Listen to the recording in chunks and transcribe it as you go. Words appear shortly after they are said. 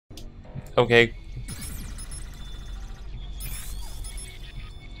Okay.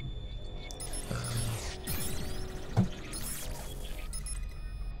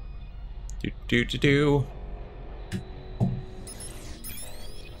 Do.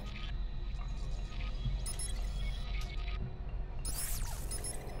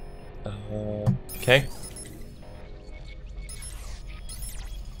 Okay.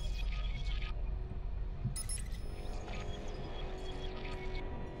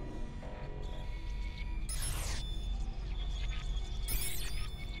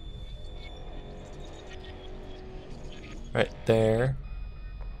 Right there.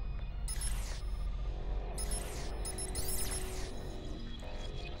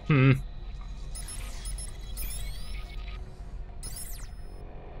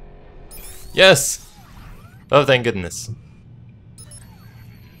 Yes! Oh, thank goodness.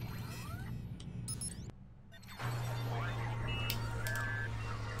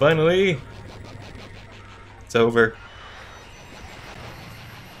 Finally! It's over.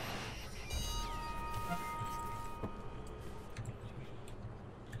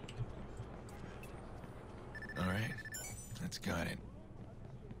 Alright, that's got it.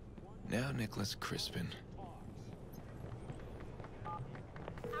 Now Nicholas Crispin.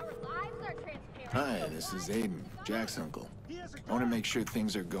 Hi, this is Aiden, Jack's uncle. I want to make sure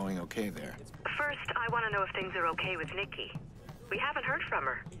things are going okay there. First, I want to know if things are okay with Nikki. We haven't heard from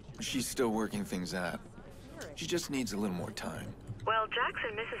her. She's still working things out. She just needs a little more time. Well,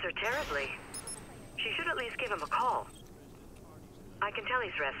 Jackson misses her terribly. She should at least give him a call. I can tell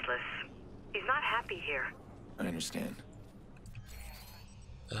he's restless. He's not happy here. I understand.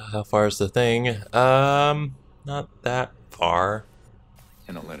 How far is the thing? Not that far.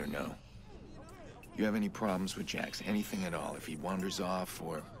 And I'll let her know. You have any problems with Jax, anything at all, if he wanders off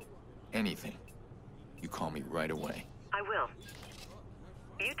or anything, you call me right away. I will.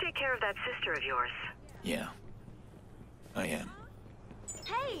 You take care of that sister of yours. Yeah, I am.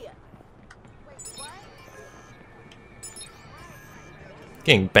 Hey!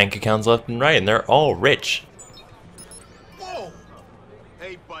 Getting bank accounts left and right, and they're all rich. Whoa!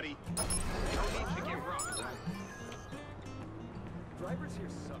 Hey, buddy. No need to get rough. Drivers here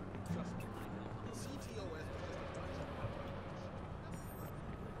suck. Trust me.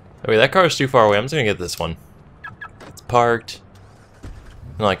 Oh wait, that car is too far away. I'm just gonna get this one. It's parked.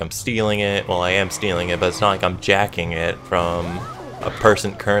 Not like I'm stealing it. Well, I am stealing it, but it's not like I'm jacking it from a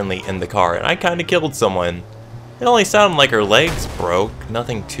person currently in the car. And I kind of killed someone. It only sounded like her legs broke.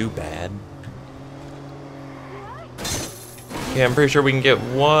 Nothing too bad. Okay, I'm pretty sure we can get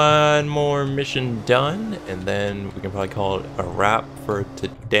one more mission done, and then we can probably call it a wrap for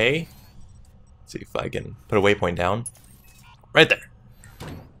today. Let's see if I can put a waypoint down. Right there.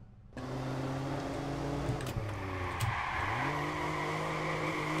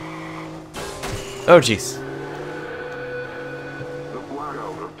 Oh, jeez. The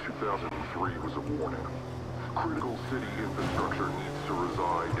blackout of 2003 was a warning. Critical city infrastructure needs to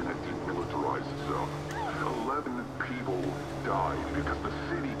reside in a demilitarized zone. 11 people died because the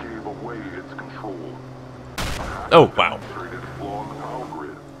city gave away its control. Oh, wow. Demonstrated a flaw in the power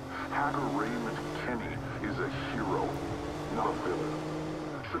grid. Hacker Raymond Kenny is a hero, not a villain.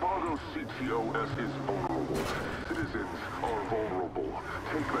 Chicago CTOS is vulnerable. Citizens are vulnerable.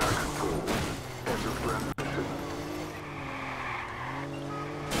 Take back control. End of transition.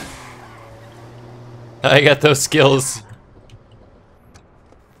 I got those skills.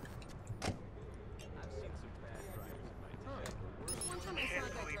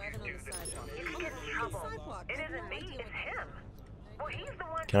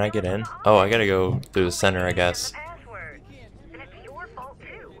 Can I get in? Oh, I gotta go through the center, I guess. And it's your fault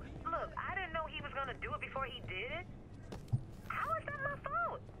too. Look, I didn't know he was gonna do it before he did it. How is that my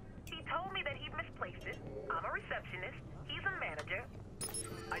fault? He told me that he misplaced it. I'm a receptionist. He's a manager.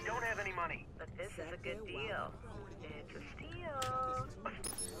 I don't have any money. But this is a good deal. It's a steal.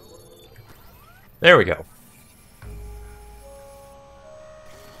 There we go.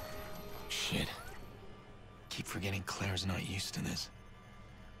 Shit. Keep forgetting Claire's not used to this.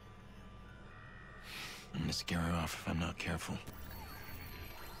 I'm gonna scare her off if I'm not careful.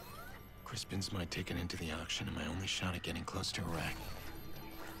 Crispin's my ticket into the auction and my only shot at getting close to Iraq.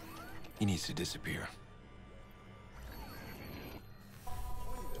 He needs to disappear.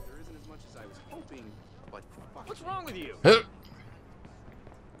 There isn't as much as I was hoping, but what's wrong with you?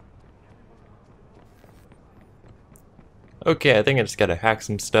 Okay, I think I just gotta hack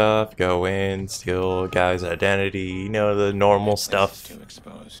some stuff, go in, steal a guy's identity, you know, the normal stuff. Too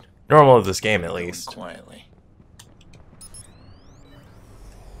exposed. Normal of this game, at least. Quietly.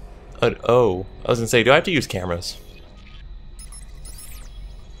 Oh, I was gonna say, do I have to use cameras?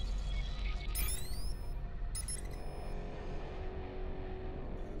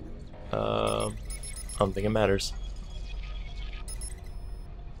 don't think it matters.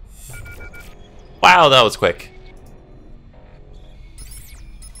 Wow, that was quick.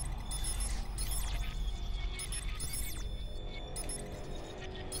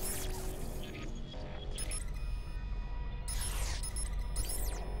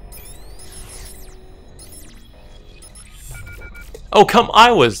 Oh, come,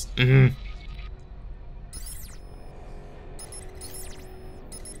 I was...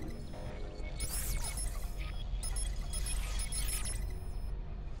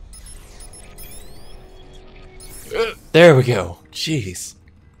 There we go. Jeez.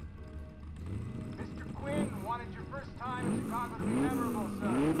 Mr. Quinn wanted your first time in Chicago to be memorable,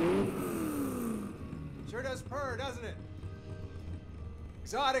 sir. Sure does purr, doesn't it?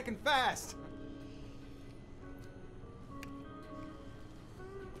 Exotic and fast.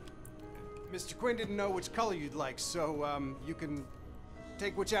 Mr. Quinn didn't know which color you'd like, so you can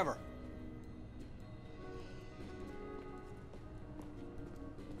take whichever.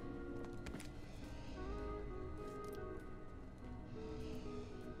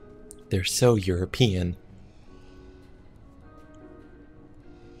 They're so European.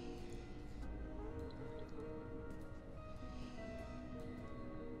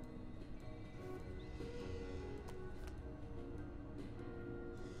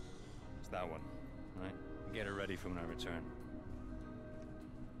 It's that one, right? Get it ready for when I return.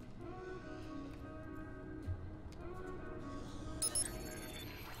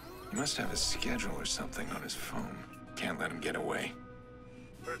 He must have a schedule or something on his phone. Can't let him get away.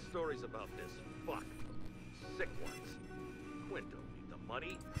 Heard stories about this. Fuck. Sick ones. Quinn don't need the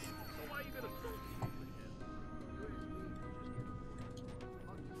money. So why are you gonna throw people again?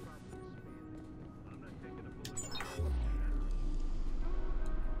 I'm not taking a bullet.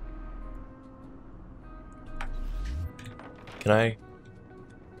 Can I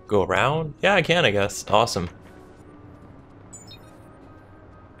go around? Yeah, I can, I guess. Awesome.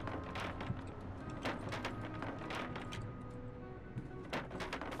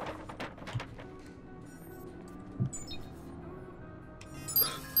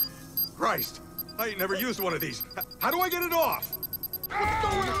 Christ! I ain't never used one of these. How do I get it off? What's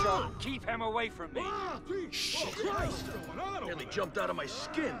going on? Keep him away from me. Shit! What's going on over Nearly there? jumped out of my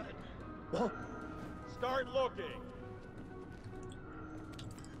skin. Start looking.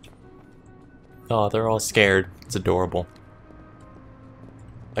 Oh, they're all scared. It's adorable.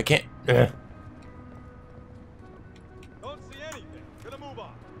 I can't... Don't see anything. Gonna move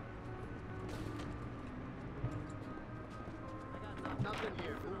on. Nothing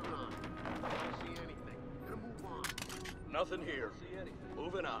here. Moving on. Don't see anything. Gonna move on. Nothing here. See anything.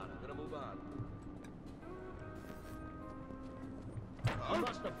 Moving on. Gonna move on. You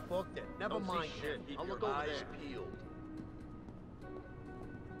must have booked it. Never mind. Shit. I'll look over there. Peeled.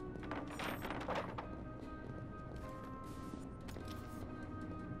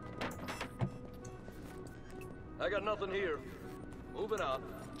 I got nothing here. Moving on.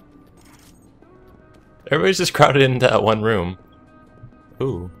 Everybody's just crowded into that one room.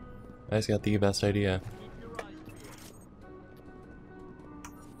 Ooh. I just got the best idea.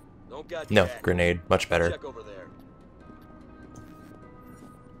 Don't got No, jack. grenade. Much better. Check over there.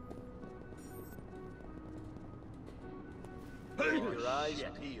 Keep your eyes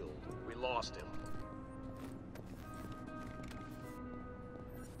peeled. We lost him.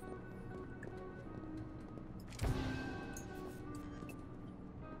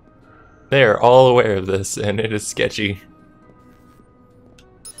 They are all aware of this, and it is sketchy.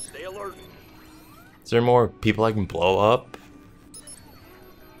 Stay alert. Is there more people I can blow up?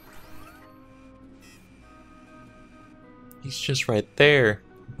 He's just right there.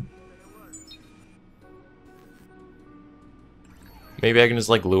 Maybe I can just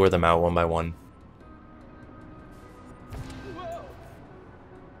like lure them out one by one.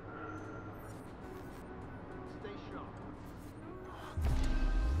 Stay sharp.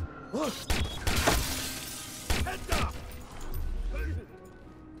 Heads up!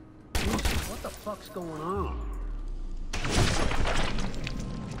 What the fuck's going on?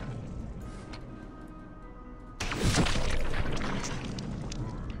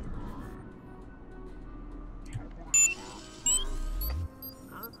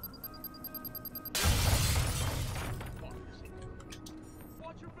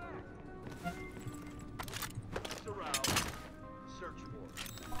 Watch your back. Surround. Search for it.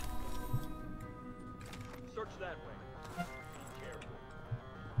 Search that way. Be careful.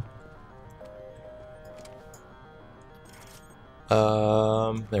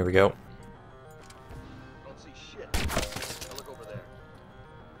 There we go. Don't see shit. Now look over there.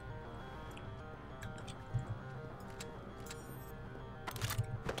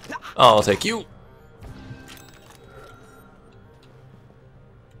 I'll take you.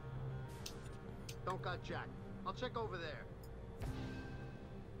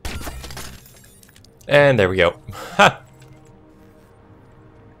 And there we go. Ha!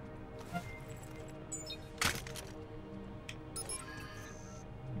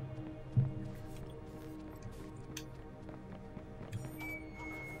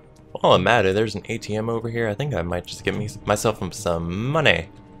 While I'm at it, there's an ATM over here. I think I might just get myself some money.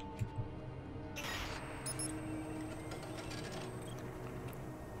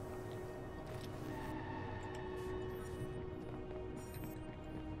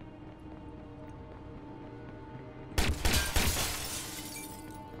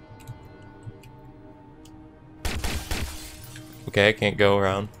 Okay, I can't go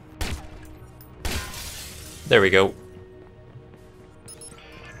around. There we go.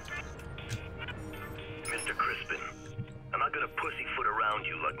 Mr. Crispin, I'm not gonna pussyfoot around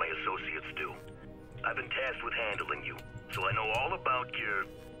you like my associates do. I've been tasked with handling you, so I know all about your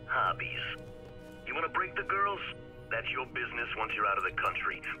hobbies. You wanna break the girls? That's your business once you're out of the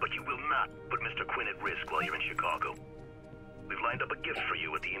country, but you will not put Mr. Quinn at risk while you're in Chicago. We've lined up a gift for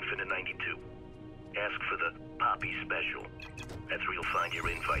you at the Infinite 92. Ask for the Poppy Special. That's where you'll find your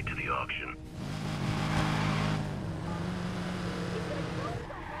invite to the auction.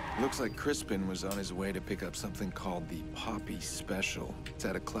 Looks like Crispin was on his way to pick up something called the Poppy Special. It's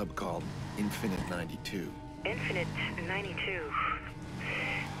at a club called Infinite 92. Infinite 92.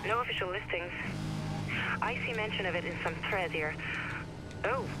 No official listings. I see mention of it in some thread here.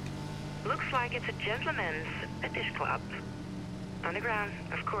 Oh, looks like it's a gentleman's fetish club. Underground,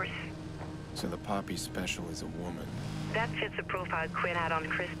 of course. So the Poppy Special is a woman. That fits the profile Quinn had on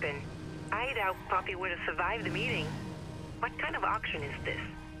Crispin. I doubt Poppy would have survived the meeting. What kind of auction is this?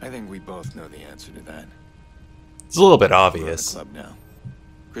 I think we both know the answer to that. It's a little bit We're at obvious. the club now.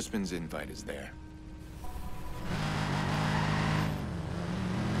 Crispin's invite is there.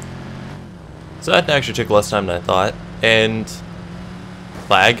 So that actually took less time than I thought. And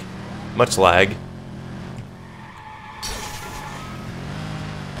lag. Much lag.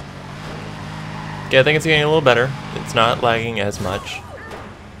 Okay, I think it's getting a little better. It's not lagging as much.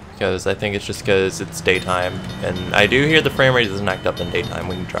 Because I think it's just because it's daytime. And I do hear the frame rate doesn't act up in daytime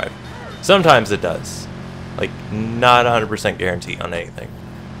when you drive. Sometimes it does. Like, not 100% guarantee on anything.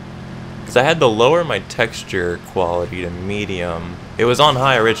 Because I had to lower my texture quality to medium. It was on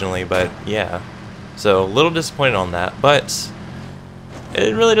high originally, but yeah. So, a little disappointed on that, but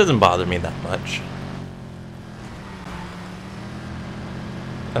it really doesn't bother me that much.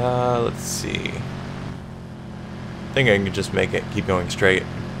 Let's see. I think I can just make it keep going straight.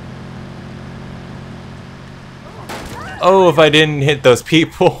 Oh, if I didn't hit those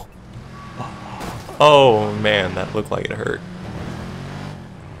people. Oh man, that looked like it hurt.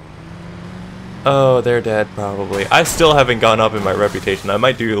 Oh, they're dead probably. I still haven't gone up in my reputation. I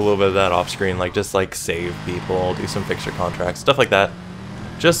might do a little bit of that off screen, like just like save people, do some fixture contracts, stuff like that.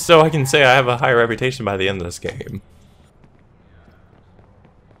 Just so I can say I have a higher reputation by the end of this game.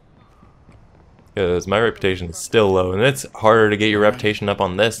 Because my reputation is still low, and it's harder to get your reputation up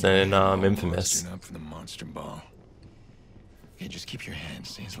on this than Infamous. Up for the monster ball. Okay, just keep your hands,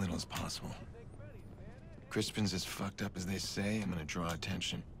 say as little as possible. Crispin's as fucked up as they say. I'm gonna draw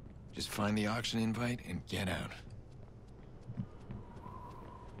attention. Just find the auction invite and get out.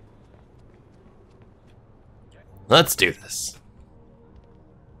 Let's do this.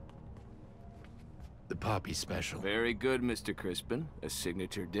 The Poppy Special. Very good, Mr. Crispin. A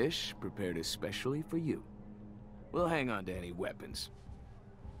signature dish prepared especially for you. We'll hang on to any weapons.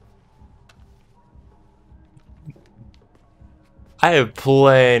 I have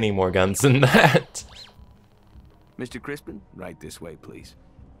plenty more guns than that. Mr. Crispin, right this way, please.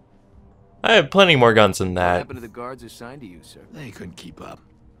 I have plenty more guns than What that. happened to the guards assigned to you, sir? They couldn't keep up.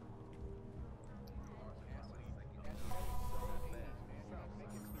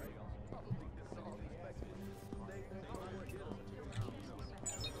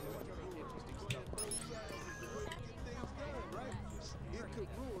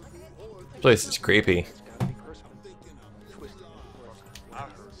 This place is creepy.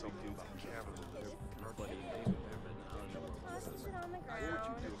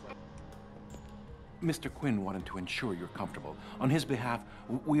 Mr. Quinn wanted to ensure you're comfortable. On his behalf,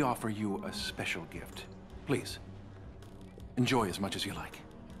 we offer you a special gift. Please, enjoy as much as you like.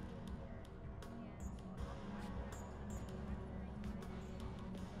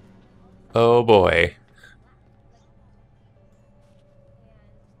 Oh boy.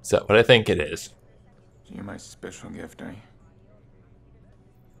 Is that what I think it is? You're my special gift, eh?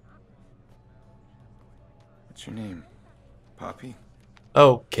 What's your name? Poppy?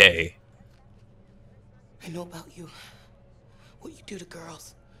 Okay. I know about you. What you do to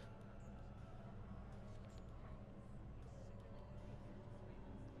girls.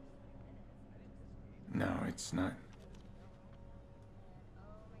 No, it's not.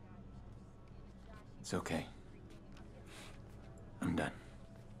 It's okay. I'm done.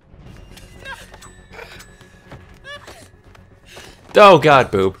 Oh god,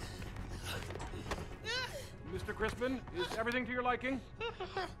 boob. Mr. Crispin, is everything to your liking?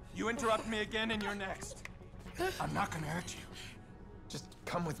 You interrupt me again and you're next. I'm not gonna hurt you. Just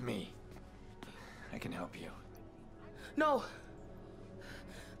come with me. I can help you. No.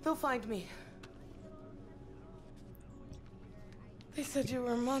 They'll find me. They said you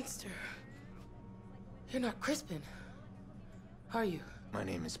were a monster. You're not Crispin, are you? My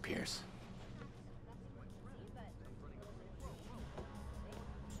name is Pierce.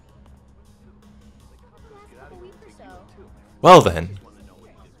 Well then.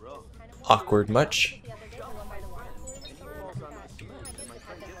 Awkward much?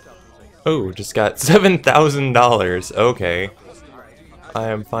 Oh, just got $7,000. Okay. I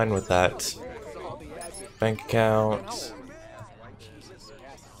am fine with that. Bank account.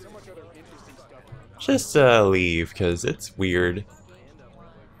 Just leave, because it's weird.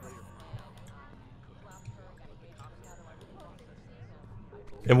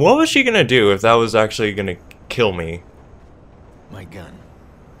 And what was she gonna do if that was actually gonna kill me? My gun.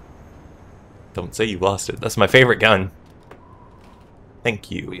 Don't say you lost it. That's my favorite gun. Thank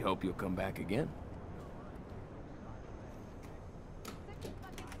you. We hope you'll come back again.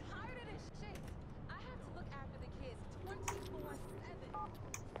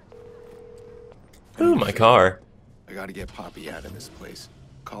 Ooh, my car. I gotta get Poppy out of this place.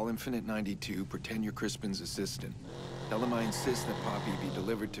 Call Infinite 92, pretend you're Crispin's assistant. Tell him I insist that Poppy be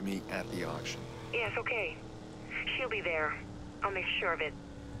delivered to me at the auction. Yes, okay. She'll be there. I'll make sure of it.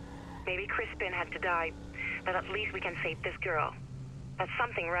 Maybe Crispin had to die, but at least we can save this girl. That's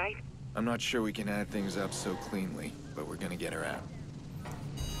something, right? I'm not sure we can add things up so cleanly, but we're gonna get her out.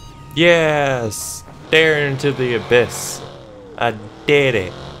 Yes! Stare into the abyss. I did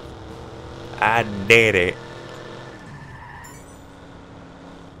it. I did it.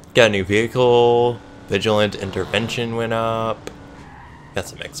 Got a new vehicle. Vigilant intervention went up. Got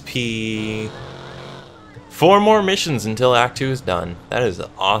some XP. 4 more missions until Act 2 is done. That is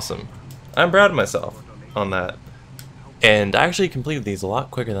awesome. I'm proud of myself on that. And I actually completed these a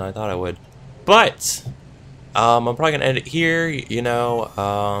lot quicker than I thought I would. But I'm probably gonna end it here. You know,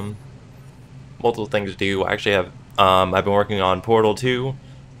 multiple things to do. I actually have I've been working on Portal 2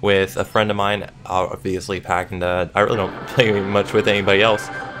 with a friend of mine, obviously Pack and I really don't play much with anybody else.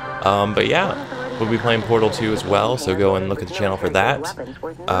 But yeah, we'll be playing Portal 2 as well, so go and look at the channel for that.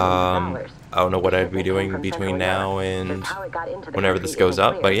 I don't know what I'd be doing between now and whenever this goes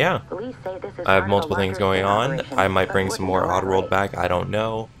up, but yeah, I have multiple things going on. I might bring some more Oddworld back, I don't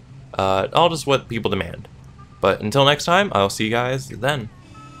know. All just what people demand. But until next time, I'll see you guys then.